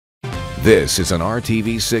This is an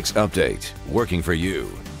RTV6 update, working for you.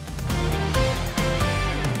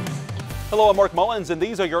 Hello, I'm Mark Mullins, and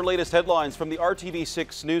these are your latest headlines from the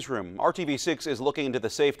RTV6 newsroom. RTV6 is looking into the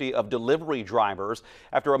safety of delivery drivers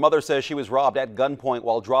after a mother says she was robbed at gunpoint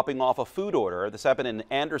while dropping off a food order. This happened in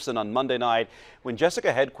Anderson on Monday night when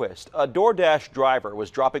Jessica Hedquist, a DoorDash driver,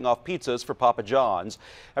 was dropping off pizzas for Papa John's.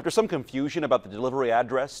 After some confusion about the delivery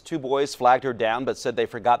address, two boys flagged her down but said they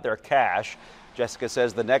forgot their cash. Jessica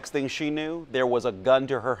says the next thing she knew, there was a gun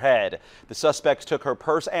to her head. The suspects took her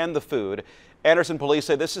purse and the food. Anderson police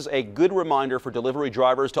say this is a good reminder for delivery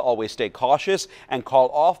drivers to always stay cautious and call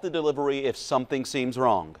off the delivery if something seems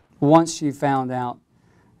wrong. Once she found out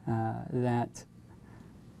that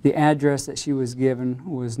the address that she was given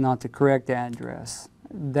was not the correct address,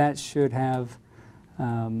 that should have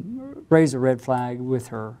raised a red flag with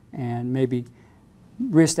her and maybe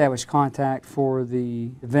reestablish contact for the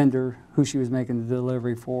vendor who she was making the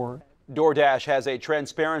delivery for. DoorDash has a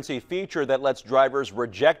transparency feature that lets drivers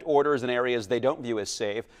reject orders in areas they don't view as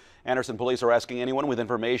safe. Anderson police are asking anyone with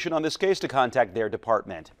information on this case to contact their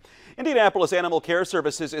department. Indianapolis Animal Care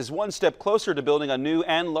Services is one step closer to building a new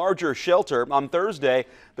and larger shelter. On Thursday,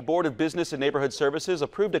 the Board of Business and Neighborhood Services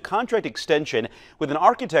approved a contract extension with an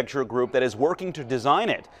architecture group that is working to design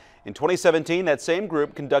it. In 2017, that same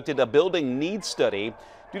group conducted a building needs study.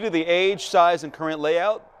 Due to the age, size, and current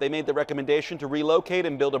layout, they made the recommendation to relocate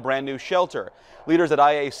and build a brand new shelter. Leaders at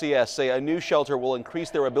IACS say a new shelter will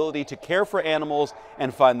increase their ability to care for animals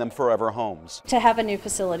and find them forever homes. To have a new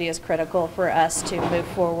facility is critical for us to move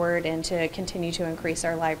forward and to continue to increase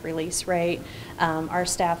our live release rate. Our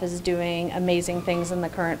staff is doing amazing things in the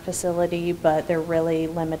current facility, but they're really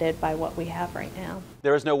limited by what we have right now.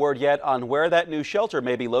 There is no word yet on where that new shelter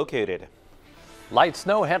may be located. Light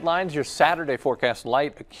snow headlines, your Saturday forecast: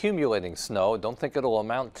 light accumulating snow. Don't think it'll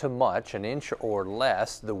amount to much, an inch or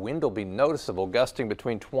less. The wind will be noticeable, gusting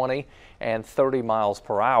between 20 and 30 miles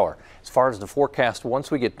per hour. As far as the forecast,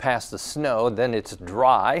 once we get past the snow, then it's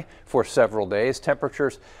dry for several days.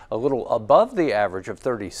 Temperatures a little above the average of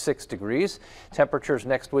 36 degrees. Temperatures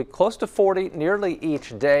next week close to 40 nearly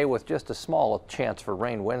each day, with just a small chance for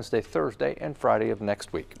rain Wednesday, Thursday, and Friday of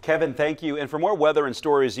next week. Kevin, thank you. And for more weather and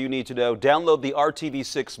stories you need to know, download the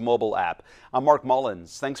RTV6 mobile app. I'm Mark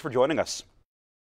Mullins. Thanks for joining us.